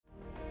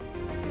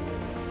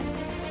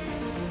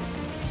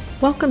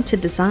Welcome to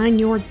Design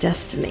Your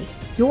Destiny,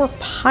 your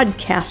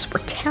podcast for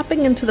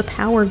tapping into the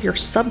power of your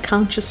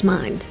subconscious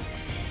mind.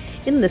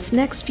 In this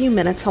next few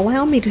minutes,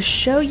 allow me to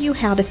show you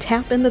how to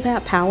tap into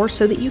that power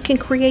so that you can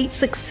create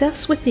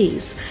success with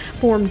ease,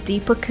 form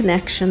deeper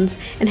connections,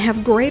 and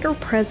have greater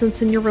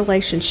presence in your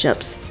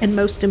relationships, and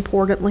most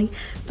importantly,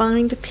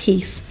 find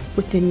peace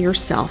within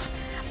yourself.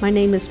 My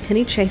name is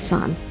Penny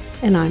Chason,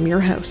 and I'm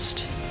your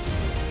host.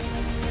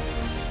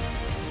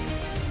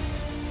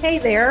 Hey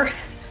there.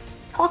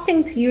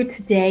 Talking to you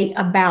today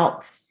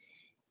about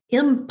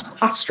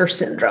imposter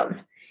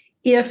syndrome.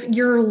 If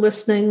you're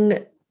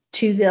listening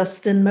to this,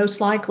 then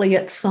most likely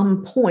at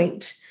some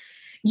point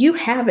you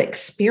have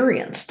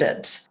experienced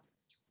it.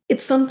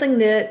 It's something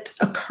that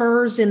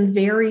occurs in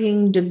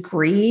varying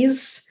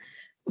degrees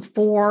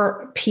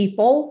for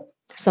people.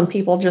 Some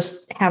people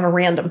just have a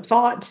random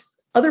thought.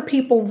 Other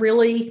people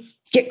really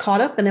get caught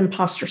up in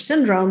imposter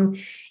syndrome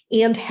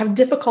and have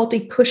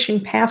difficulty pushing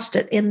past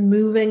it and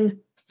moving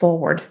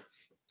forward.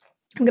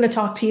 I'm going to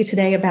talk to you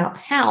today about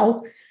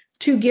how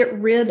to get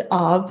rid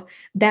of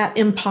that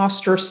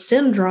imposter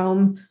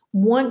syndrome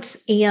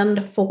once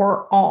and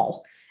for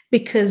all.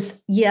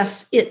 Because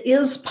yes, it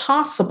is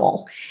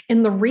possible.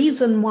 And the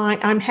reason why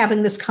I'm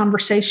having this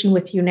conversation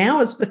with you now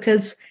is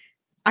because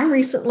I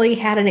recently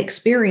had an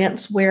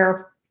experience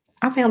where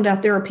I found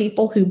out there are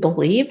people who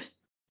believe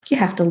you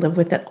have to live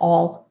with it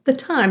all the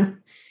time.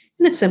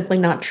 And it's simply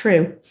not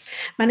true.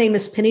 My name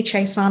is Penny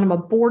Chason. I'm a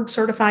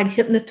board-certified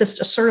hypnotist,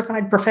 a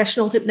certified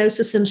professional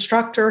hypnosis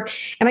instructor,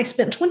 and I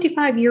spent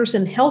 25 years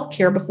in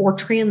healthcare before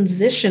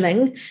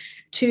transitioning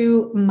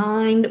to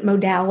mind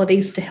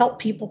modalities to help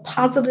people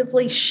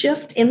positively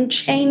shift and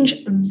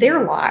change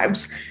their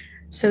lives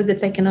so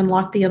that they can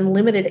unlock the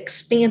unlimited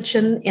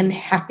expansion and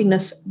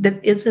happiness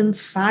that is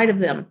inside of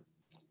them.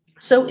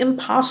 So,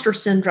 imposter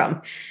syndrome.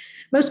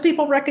 Most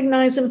people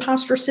recognize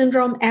imposter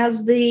syndrome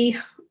as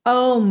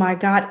oh my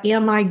God,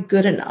 am I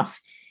good enough?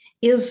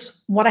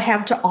 Is what I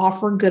have to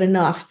offer good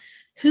enough?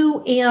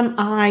 Who am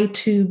I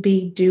to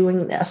be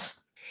doing this?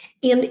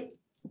 And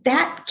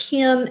that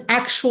can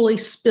actually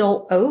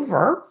spill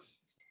over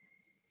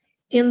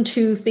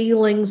into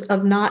feelings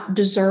of not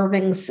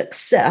deserving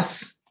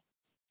success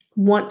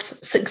once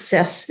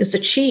success is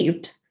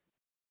achieved,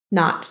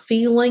 not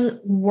feeling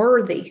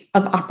worthy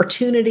of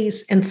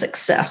opportunities and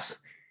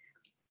success.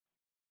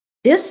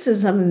 This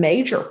is a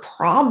major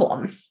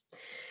problem.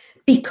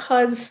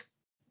 Because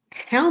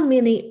how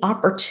many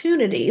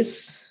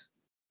opportunities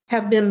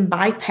have been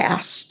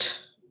bypassed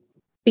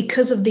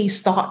because of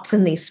these thoughts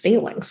and these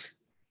feelings?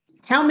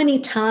 How many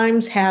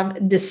times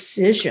have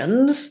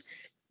decisions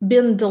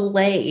been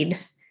delayed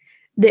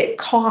that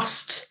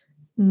cost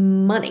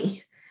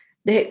money,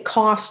 that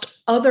cost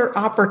other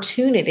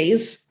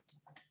opportunities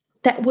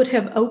that would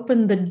have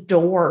opened the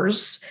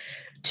doors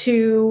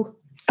to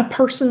a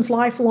person's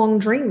lifelong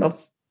dream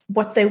of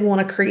what they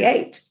want to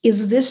create?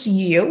 Is this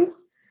you?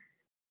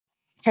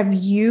 Have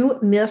you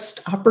missed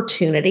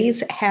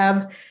opportunities?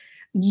 Have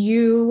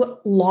you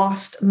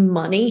lost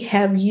money?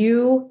 Have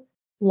you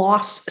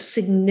lost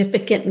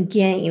significant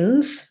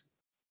gains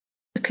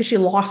because you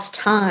lost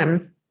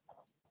time,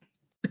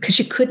 because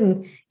you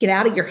couldn't get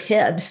out of your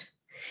head,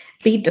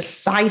 be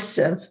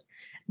decisive,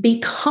 be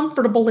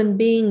comfortable in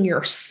being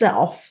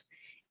yourself,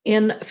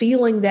 and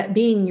feeling that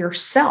being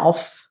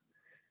yourself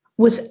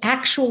was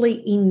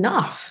actually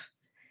enough?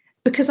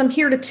 Because I'm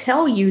here to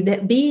tell you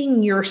that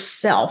being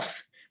yourself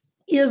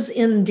is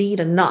indeed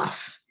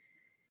enough.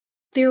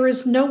 There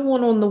is no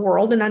one on the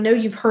world, and I know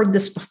you've heard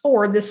this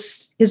before,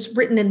 this is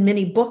written in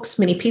many books,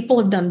 many people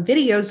have done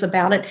videos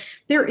about it.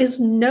 There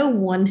is no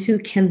one who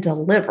can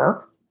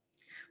deliver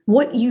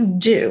what you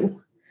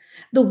do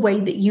the way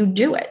that you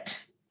do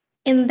it.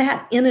 And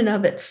that in and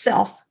of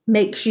itself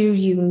makes you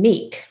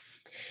unique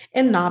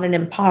and not an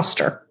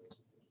imposter.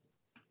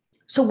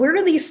 So where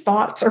do these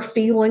thoughts or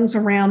feelings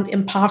around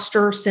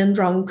imposter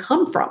syndrome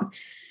come from?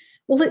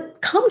 Well,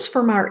 it comes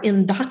from our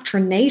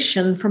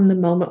indoctrination from the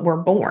moment we're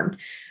born.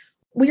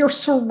 We are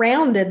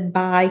surrounded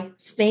by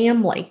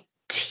family,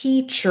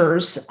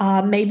 teachers,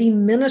 maybe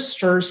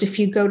ministers if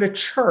you go to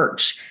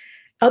church,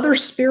 other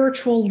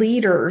spiritual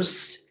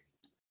leaders,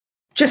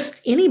 just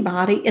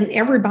anybody and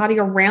everybody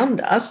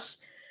around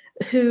us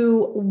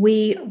who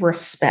we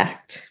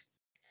respect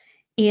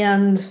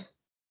and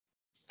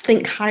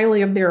think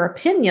highly of their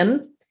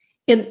opinion.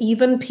 And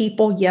even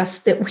people,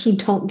 yes, that we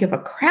don't give a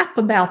crap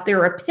about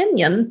their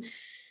opinion,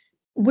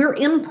 we're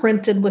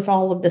imprinted with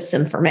all of this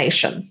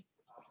information.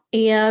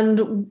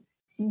 And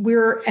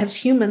we're, as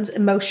humans,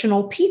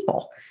 emotional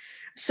people.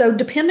 So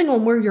depending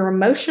on where your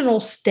emotional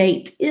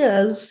state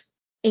is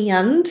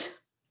and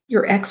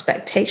your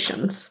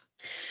expectations,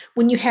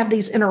 when you have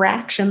these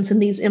interactions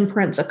and these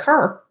imprints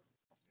occur,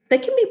 they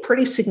can be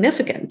pretty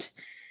significant.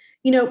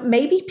 You know,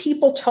 maybe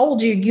people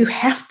told you, you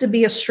have to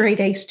be a straight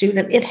A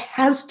student. It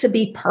has to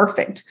be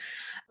perfect.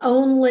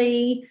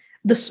 Only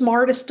the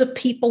smartest of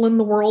people in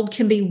the world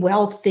can be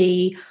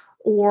wealthy,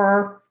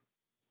 or,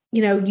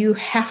 you know, you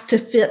have to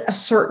fit a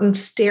certain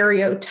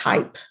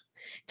stereotype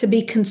to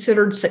be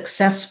considered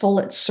successful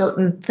at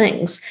certain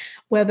things.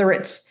 whether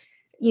it's,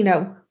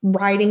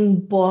 writing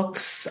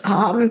books,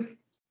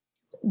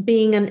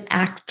 being an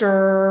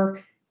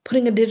actor,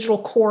 putting a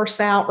digital course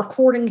out,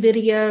 recording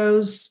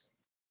videos,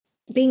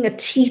 being a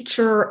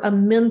teacher, a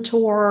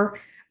mentor,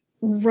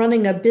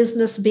 running a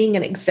business, being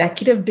an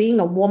executive, being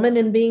a woman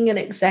and being an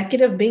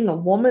executive, being a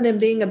woman and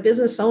being a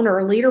business owner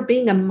or leader,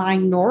 being a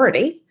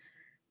minority,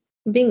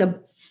 being a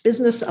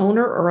business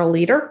owner or a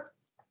leader,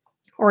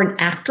 or an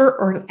actor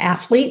or an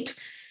athlete.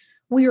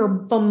 We are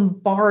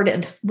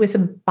bombarded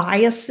with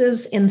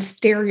biases and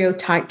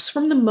stereotypes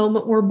from the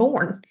moment we're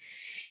born.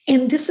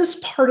 And this is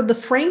part of the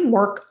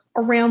framework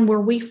around where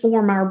we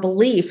form our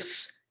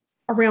beliefs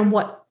around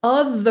what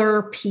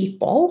other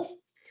people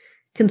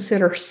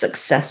consider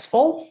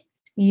successful,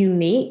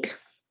 unique,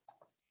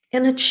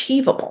 and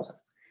achievable.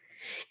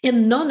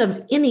 And none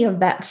of any of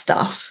that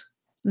stuff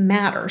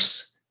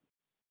matters.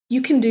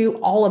 You can do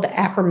all of the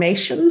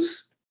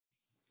affirmations,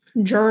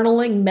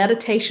 journaling,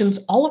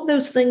 meditations, all of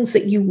those things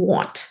that you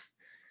want.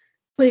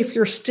 But if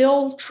you're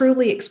still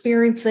truly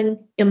experiencing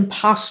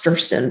imposter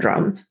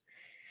syndrome,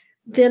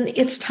 then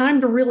it's time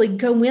to really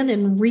go in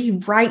and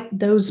rewrite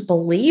those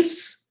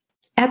beliefs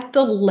at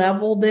the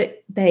level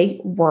that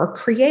they were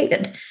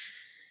created.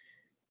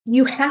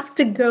 You have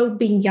to go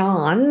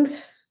beyond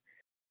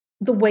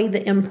the way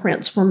the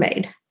imprints were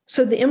made.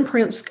 So the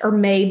imprints are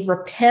made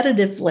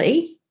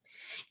repetitively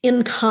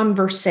in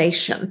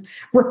conversation,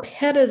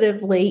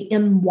 repetitively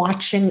in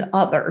watching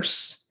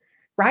others,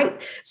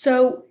 right?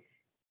 So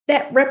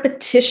that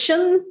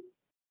repetition,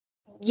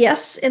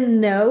 yes and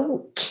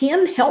no,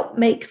 can help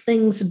make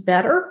things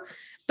better,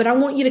 but I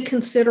want you to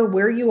consider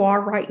where you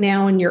are right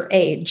now in your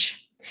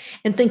age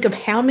and think of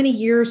how many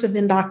years of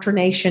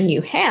indoctrination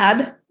you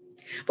had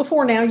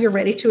before now you're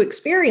ready to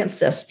experience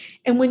this.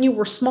 And when you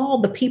were small,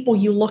 the people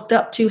you looked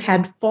up to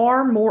had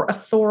far more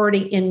authority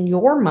in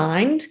your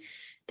mind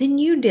than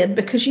you did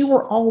because you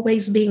were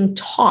always being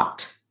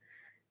taught.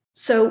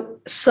 So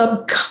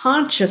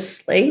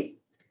subconsciously,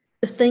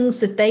 the things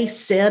that they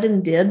said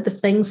and did, the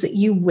things that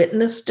you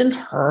witnessed and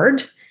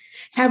heard,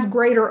 have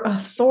greater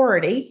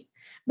authority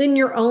than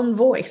your own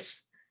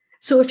voice.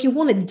 So if you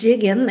want to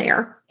dig in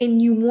there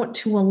and you want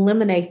to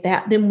eliminate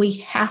that, then we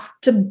have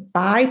to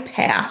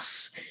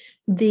bypass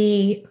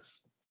they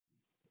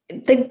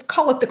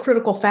call it the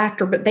critical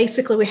factor, but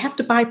basically we have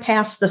to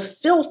bypass the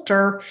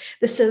filter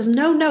that says,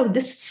 no,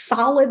 this is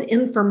solid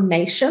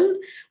information.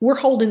 We're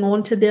holding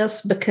on to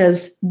this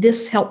because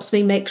this helps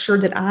me make sure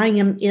that I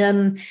am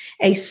in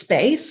a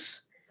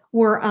space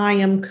where I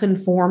am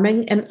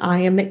conforming and I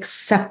am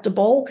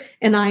acceptable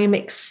and I am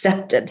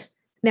accepted.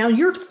 Now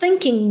you're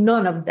thinking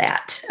none of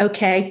that,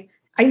 okay?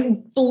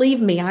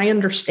 Believe me, I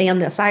understand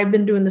this. I've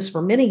been doing this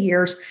for many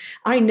years.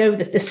 I know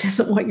that this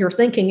isn't what you're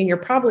thinking. And you're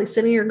probably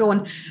sitting here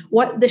going,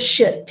 what the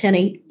shit,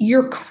 Penny?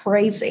 You're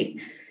crazy.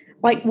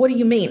 Like, what do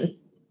you mean?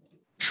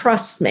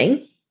 Trust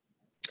me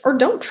or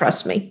don't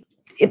trust me.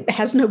 It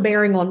has no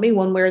bearing on me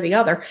one way or the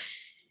other.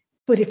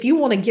 But if you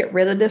want to get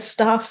rid of this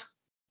stuff,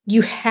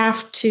 you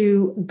have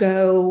to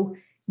go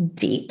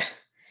deep.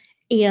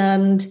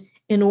 And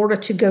in order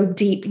to go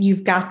deep,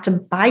 you've got to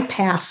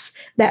bypass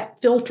that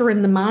filter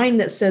in the mind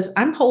that says,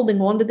 I'm holding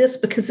on to this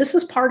because this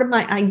is part of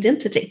my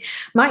identity.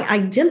 My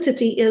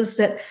identity is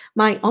that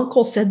my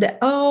uncle said that,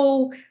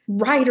 oh,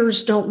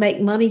 writers don't make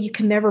money. You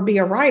can never be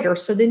a writer.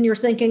 So then you're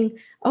thinking,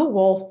 oh,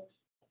 well,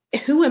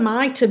 who am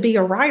I to be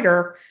a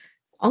writer?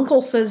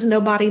 Uncle says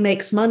nobody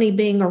makes money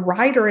being a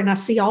writer. And I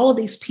see all of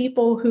these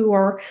people who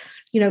are,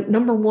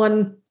 number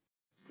one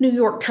New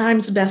York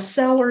Times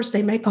bestsellers.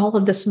 They make all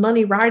of this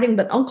money writing,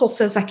 but Uncle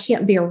says I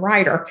can't be a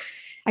writer.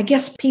 I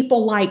guess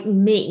people like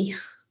me,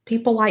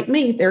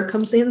 there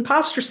comes the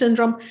imposter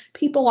syndrome.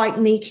 People like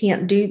me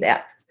can't do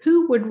that.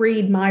 Who would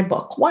read my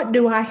book? What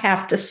do I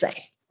have to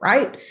say,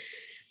 right?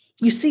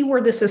 You see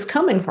where this is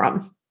coming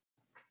from.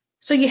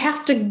 So you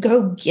have to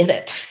go get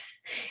it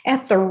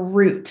at the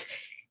root.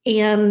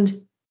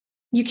 And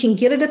you can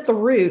get it at the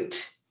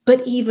root,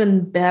 but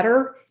even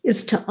better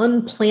is to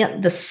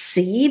unplant the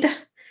seed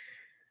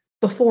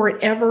before it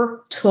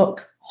ever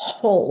took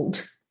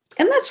hold.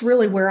 And that's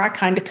really where I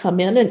kind of come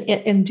in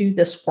and do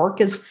this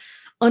work, is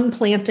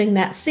unplanting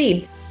that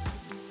seed.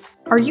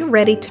 Are you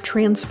ready to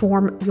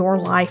transform your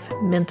life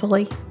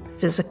mentally,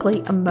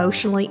 physically,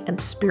 emotionally,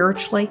 and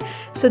spiritually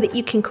so that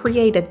you can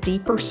create a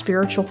deeper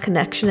spiritual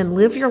connection and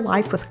live your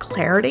life with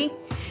clarity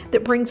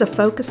that brings a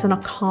focus and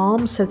a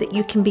calm so that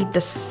you can be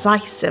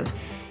decisive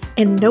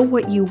and know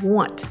what you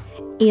want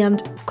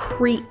and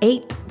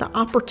create the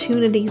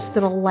opportunities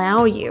that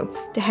allow you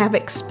to have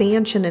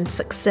expansion and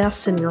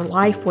success in your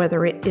life,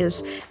 whether it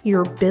is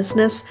your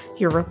business,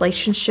 your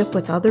relationship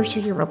with others,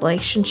 or your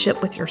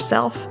relationship with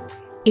yourself?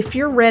 If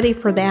you're ready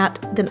for that,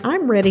 then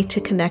I'm ready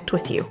to connect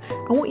with you.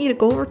 I want you to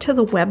go over to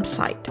the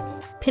website,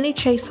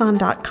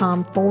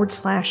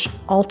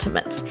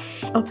 pennychason.com/ultimates.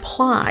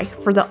 Apply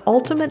for the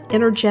Ultimate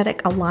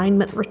Energetic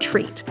Alignment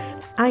Retreat.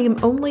 I am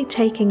only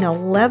taking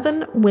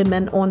 11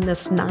 women on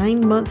this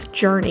 9-month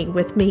journey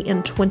with me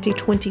in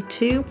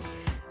 2022,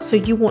 so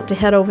you want to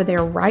head over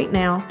there right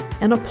now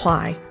and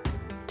apply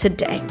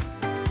today.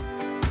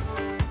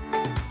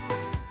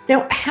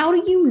 Now, how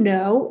do you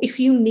know if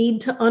you need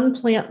to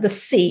unplant the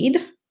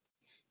seed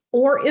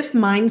or if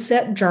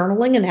mindset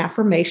journaling and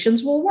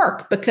affirmations will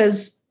work?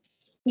 Because,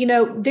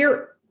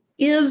 there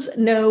is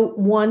no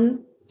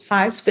one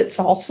size fits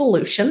all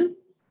solution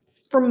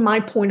from my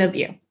point of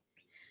view.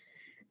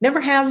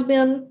 Never has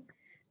been,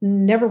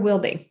 never will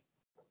be.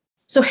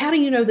 So how do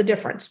you know the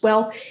difference?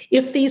 Well,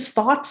 if these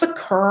thoughts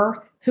occur,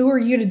 who are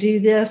you to do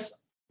this?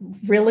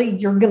 Really,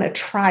 you're going to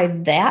try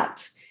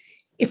that.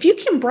 If you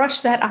can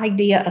brush that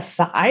idea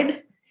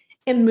aside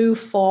and move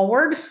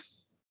forward,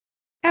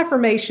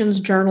 affirmations,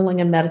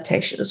 journaling, and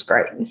meditation is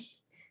great.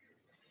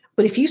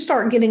 But if you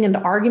start getting into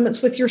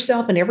arguments with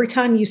yourself, and every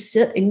time you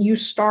sit and you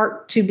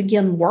start to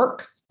begin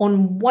work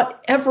on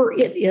whatever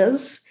it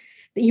is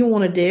that you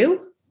want to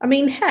do,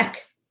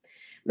 heck,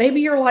 maybe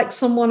you're like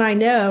someone I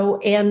know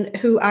and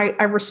who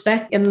I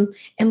respect and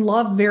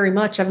love very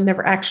much. I've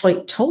never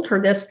actually told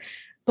her this,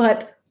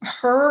 but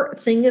her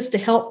thing is to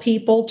help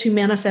people to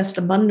manifest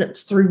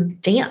abundance through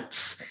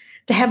dance,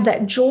 to have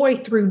that joy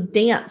through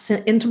dance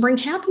and to bring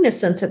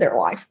happiness into their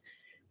life.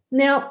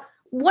 Now,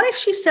 what if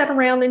she sat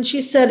around and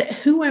she said,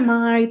 who am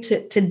I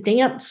to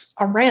dance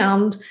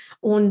around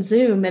on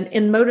Zoom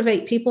and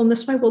motivate people in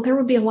this way? Well, there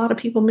would be a lot of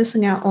people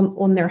missing out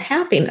on their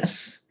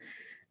happiness,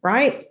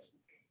 right?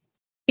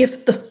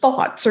 If the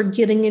thoughts are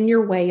getting in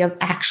your way of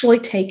actually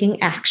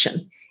taking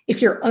action,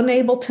 if you're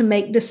unable to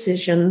make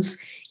decisions,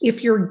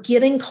 if you're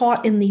getting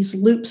caught in these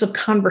loops of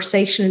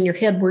conversation in your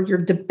head where you're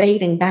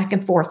debating back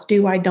and forth,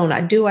 do I, don't I,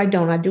 do I,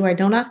 don't I, do I,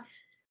 don't I,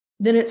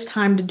 then it's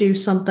time to do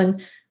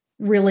something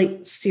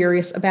really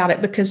serious about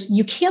it, because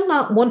you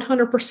cannot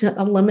 100%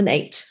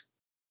 eliminate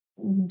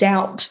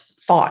doubt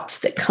thoughts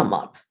that come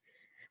up,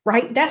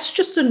 right? That's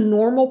just a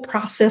normal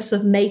process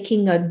of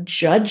making a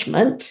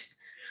judgment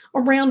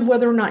around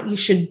whether or not you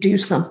should do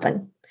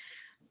something.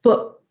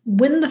 But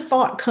when the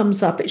thought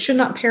comes up, it should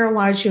not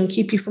paralyze you and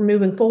keep you from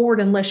moving forward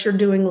unless you're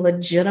doing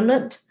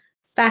legitimate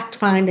fact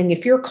finding.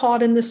 If you're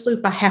caught in this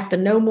loop, I have to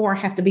know more, I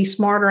have to be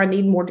smarter, I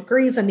need more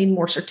degrees, I need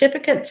more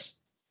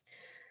certificates,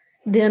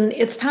 then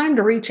it's time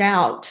to reach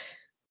out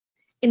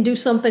and do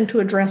something to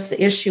address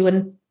the issue.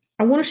 And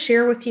I want to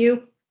share with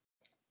you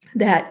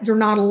that you're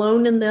not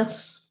alone in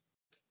this.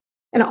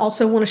 And I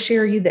also want to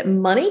share you that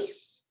money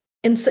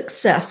and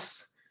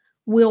success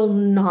will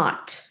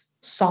not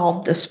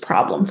solve this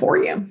problem for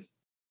you.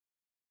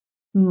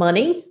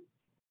 Money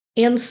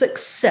and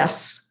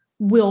success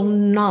will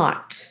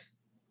not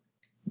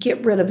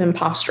get rid of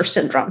imposter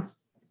syndrome.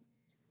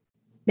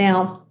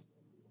 Now,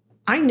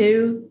 I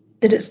knew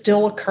that it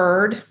still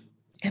occurred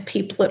at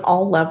people at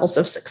all levels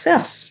of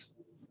success,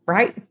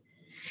 right?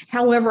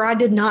 However, I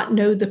did not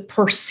know the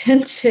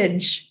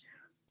percentage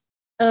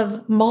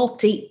of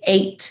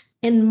multi-8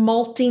 and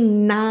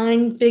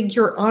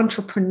multi-9-figure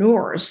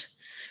entrepreneurs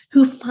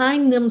who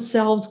find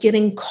themselves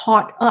getting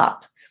caught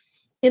up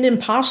in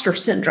imposter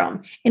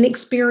syndrome and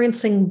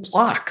experiencing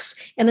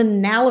blocks and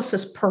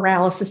analysis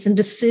paralysis and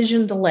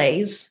decision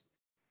delays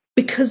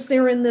because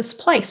they're in this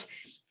place.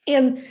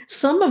 And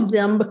some of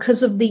them,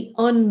 because of the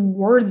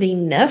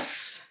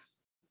unworthiness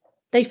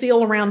they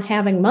feel around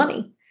having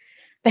money,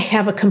 they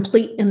have a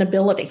complete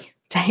inability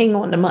to hang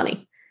on to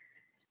money.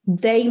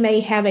 They may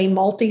have a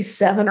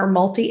multi-7 or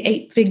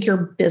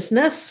multi-8-figure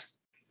business,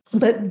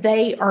 but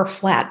they are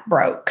flat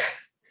broke.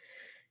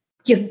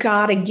 You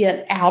got to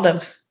get out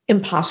of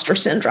imposter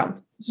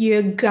syndrome.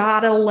 You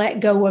got to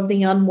let go of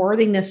the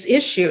unworthiness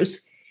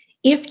issues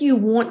if you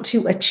want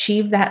to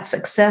achieve that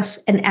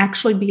success and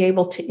actually be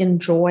able to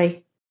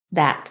enjoy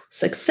that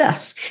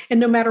success. And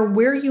no matter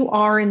where you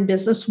are in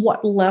business,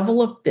 what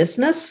level of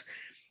business,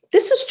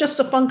 this is just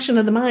a function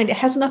of the mind. It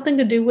has nothing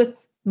to do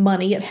with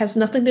money. It has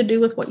nothing to do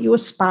with what you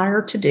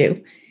aspire to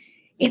do.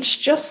 It's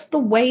just the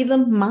way the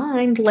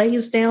mind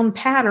lays down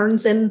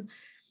patterns. And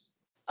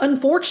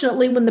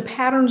unfortunately, when the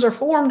patterns are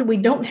formed, we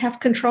don't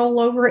have control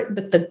over it.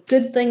 But the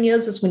good thing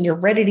is when you're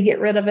ready to get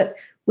rid of it,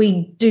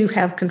 we do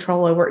have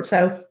control over it.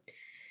 So,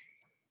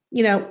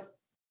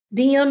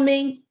 DM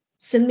me,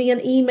 send me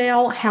an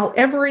email,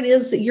 however it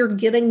is that you're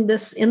getting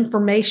this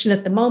information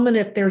at the moment.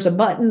 If there's a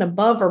button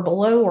above or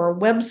below or a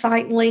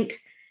website link,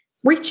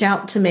 reach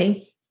out to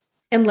me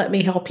and let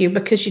me help you,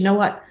 because you know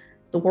what?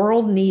 The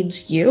world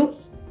needs you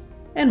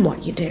and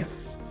what you do.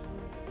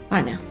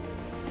 Bye now.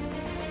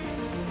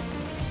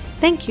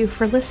 Thank you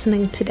for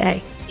listening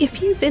today.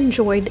 If you've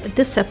enjoyed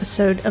this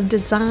episode of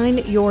Design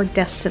Your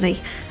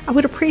Destiny, I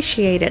would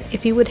appreciate it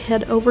if you would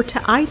head over to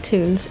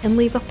iTunes and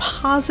leave a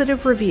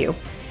positive review.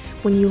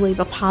 When you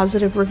leave a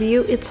positive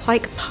review, it's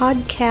like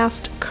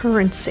podcast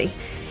currency,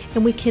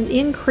 and we can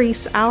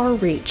increase our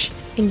reach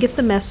and get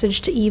the message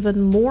to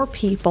even more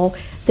people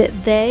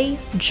that they,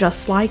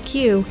 just like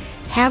you,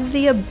 have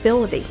the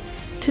ability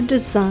to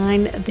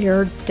design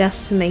their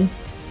destiny.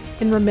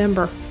 And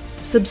remember,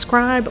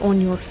 subscribe on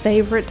your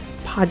favorite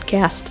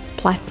podcast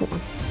platform.